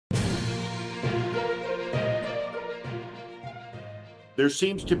there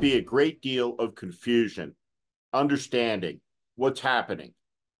seems to be a great deal of confusion understanding what's happening,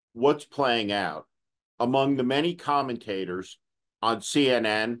 what's playing out among the many commentators on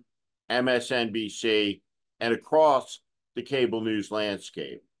CNN, MSNBC, and across the cable news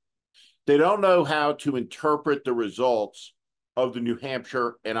landscape. They don't know how to interpret the results of the New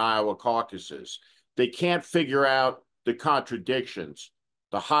Hampshire and Iowa caucuses. They can't figure out the contradictions,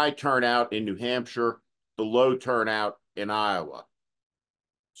 the high turnout in New Hampshire, the low turnout in Iowa.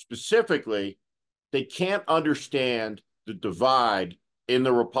 Specifically, they can't understand the divide in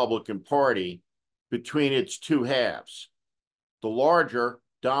the Republican Party between its two halves, the larger,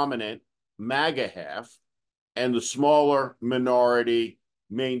 dominant MAGA half and the smaller minority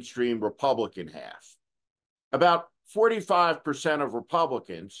mainstream Republican half. About 45% of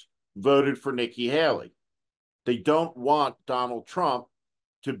Republicans voted for Nikki Haley. They don't want Donald Trump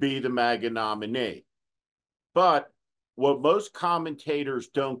to be the MAGA nominee. But what most commentators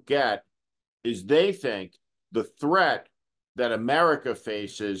don't get is they think the threat that America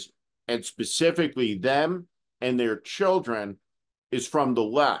faces, and specifically them and their children, is from the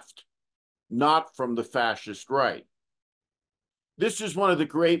left, not from the fascist right. This is one of the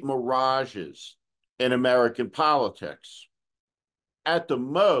great mirages in American politics. At the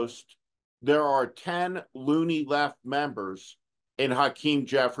most, there are 10 loony left members in Hakeem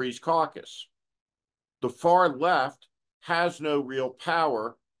Jeffries' caucus. The far left has no real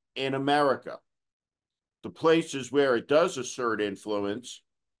power in America. The places where it does assert influence,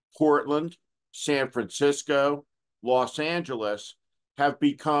 Portland, San Francisco, Los Angeles, have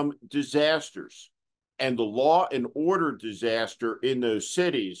become disasters. And the law and order disaster in those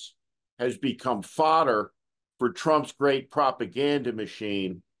cities has become fodder for Trump's great propaganda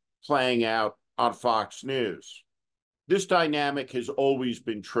machine playing out on Fox News. This dynamic has always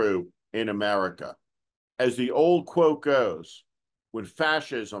been true in America. As the old quote goes, when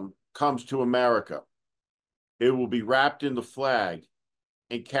fascism comes to America, it will be wrapped in the flag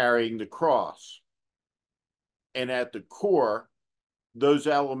and carrying the cross. And at the core, those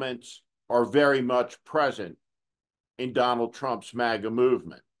elements are very much present in Donald Trump's MAGA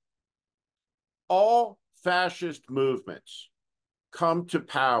movement. All fascist movements come to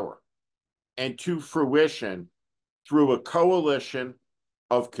power and to fruition through a coalition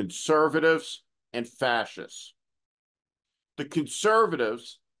of conservatives and fascists. The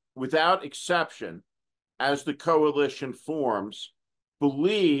conservatives, without exception, as the coalition forms,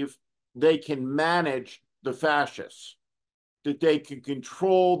 believe they can manage the fascists, that they can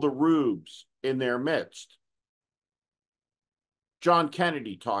control the rubes in their midst. John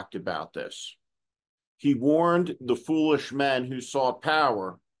Kennedy talked about this. He warned the foolish men who sought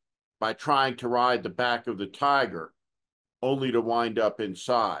power by trying to ride the back of the tiger, only to wind up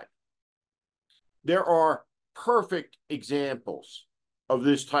inside. There are perfect examples of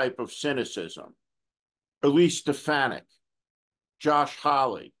this type of cynicism. Elise Stefanik, Josh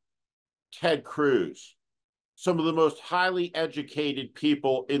Hawley, Ted Cruz, some of the most highly educated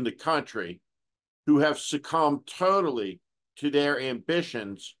people in the country who have succumbed totally to their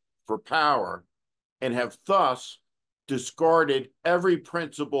ambitions for power and have thus discarded every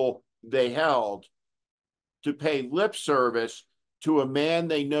principle they held to pay lip service to a man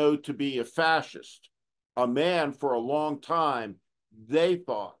they know to be a fascist, a man for a long time they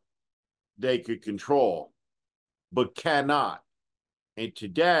thought they could control, but cannot. And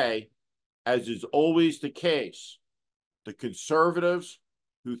today, as is always the case, the conservatives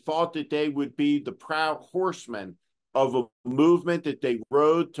who thought that they would be the proud horsemen of a movement that they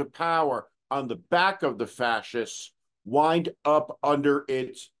rode to power on the back of the fascists wind up under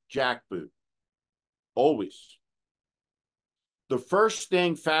its jackboot. Always. The first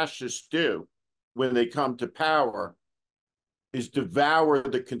thing fascists do when they come to power is devour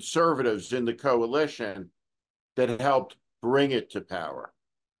the conservatives in the coalition that helped bring it to power.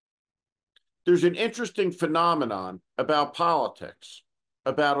 There's an interesting phenomenon about politics,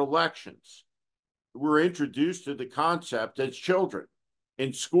 about elections. We're introduced to the concept as children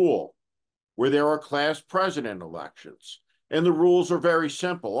in school, where there are class president elections. And the rules are very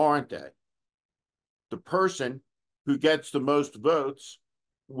simple, aren't they? The person who gets the most votes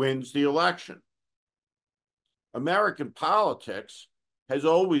wins the election. American politics has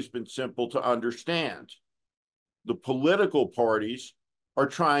always been simple to understand. The political parties are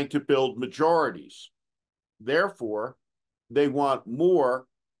trying to build majorities. Therefore, they want more,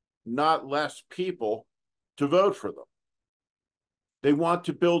 not less people to vote for them. They want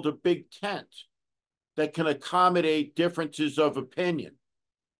to build a big tent that can accommodate differences of opinion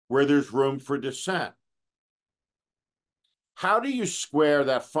where there's room for dissent. How do you square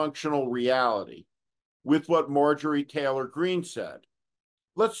that functional reality with what Marjorie Taylor Greene said?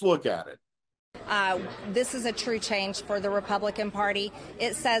 Let's look at it. This is a true change for the Republican Party.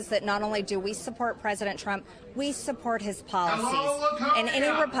 It says that not only do we support President Trump, we support his policies. And any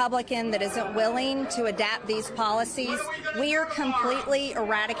Republican that isn't willing to adapt these policies, we are completely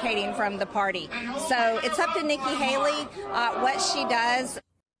eradicating from the party. So it's up to Nikki Haley what she does.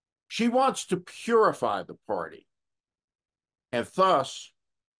 She wants to purify the party and thus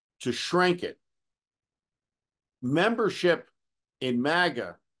to shrink it. Membership in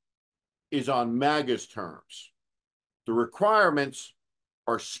MAGA is on MAGA's terms. The requirements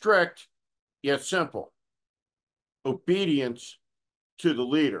are strict yet simple. Obedience to the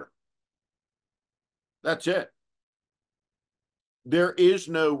leader. That's it. There is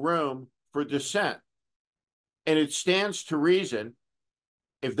no room for dissent. And it stands to reason,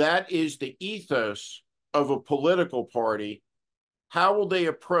 if that is the ethos of a political party, how will they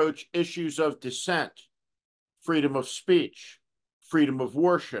approach issues of dissent, freedom of speech, freedom of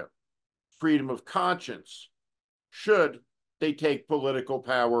worship, freedom of conscience, should they take political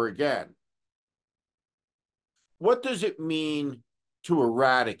power again? What does it mean to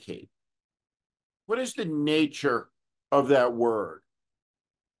eradicate? What is the nature of that word?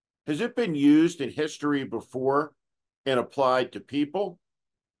 Has it been used in history before and applied to people?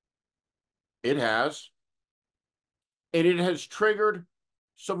 It has. And it has triggered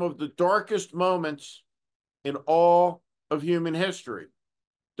some of the darkest moments in all of human history.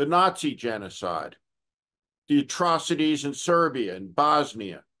 The Nazi genocide, the atrocities in Serbia and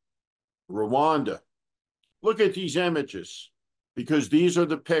Bosnia, Rwanda. Look at these images, because these are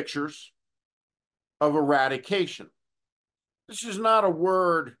the pictures of eradication. This is not a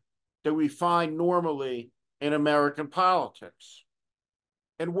word that we find normally in American politics.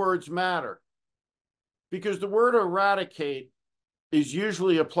 And words matter, because the word eradicate is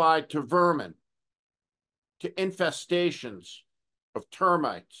usually applied to vermin, to infestations of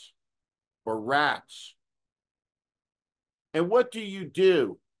termites or rats. And what do you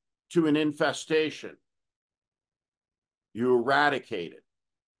do to an infestation? You eradicate it.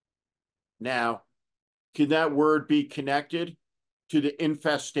 Now, can that word be connected to the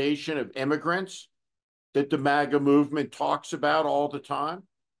infestation of immigrants that the MAGA movement talks about all the time?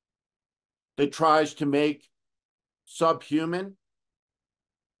 That tries to make subhuman,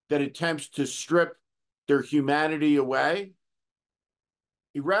 that attempts to strip their humanity away?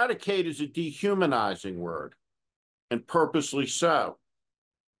 Eradicate is a dehumanizing word, and purposely so.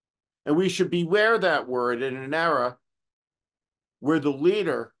 And we should beware that word in an era where the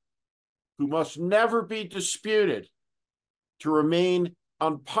leader, who must never be disputed to remain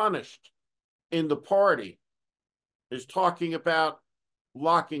unpunished in the party, is talking about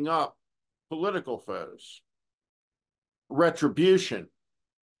locking up political foes, retribution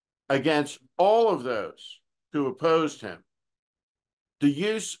against all of those who opposed him, the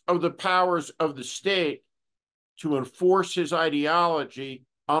use of the powers of the state to enforce his ideology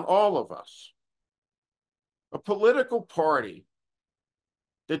on all of us. A political party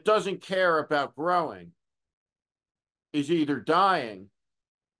that doesn't care about growing is either dying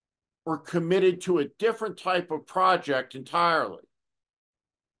or committed to a different type of project entirely.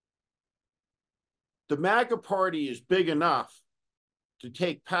 The MAGA party is big enough to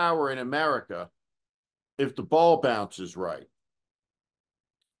take power in America if the ball bounces right.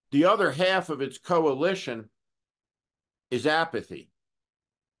 The other half of its coalition is apathy,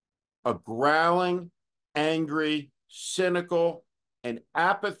 a growling, angry, cynical, and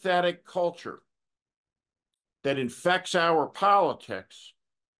apathetic culture that infects our politics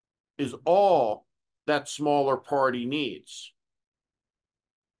is all that smaller party needs.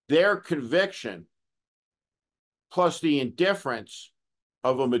 Their conviction, plus the indifference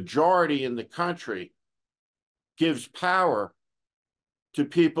of a majority in the country, gives power to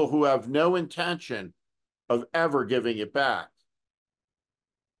people who have no intention of ever giving it back.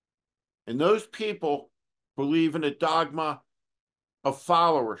 And those people believe in a dogma of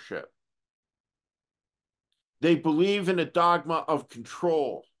followership. They believe in a dogma of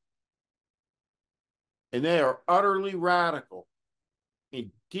control. And they are utterly radical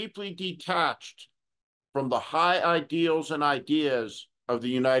and deeply detached from the high ideals and ideas of the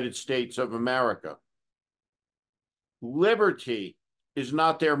United States of America. Liberty is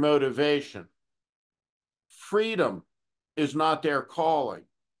not their motivation. Freedom is not their calling.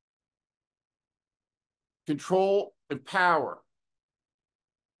 Control and power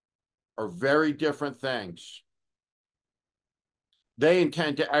are very different things. They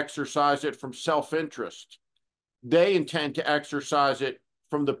intend to exercise it from self-interest. They intend to exercise it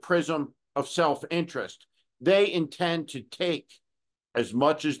from the prism of self-interest. They intend to take as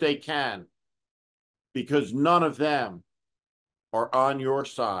much as they can, because none of them are on your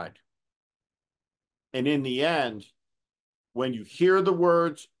side. And in the end, when you hear the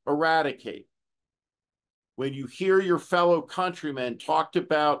words eradicate, when you hear your fellow countrymen talked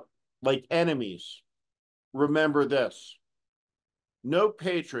about like enemies, remember this: no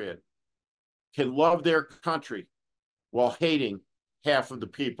patriot can love their country while hating half of the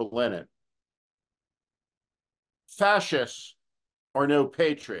people in it. Fascists are no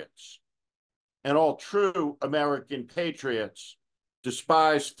patriots, and all true American patriots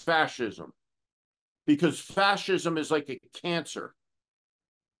despise fascism, because fascism is like a cancer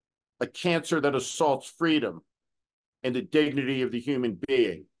that assaults freedom and the dignity of the human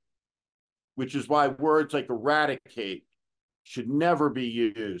being, which is why words like eradicate should never be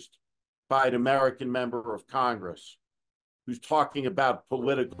used by an American member of Congress who's talking about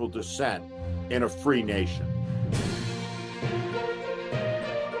political dissent in a free nation.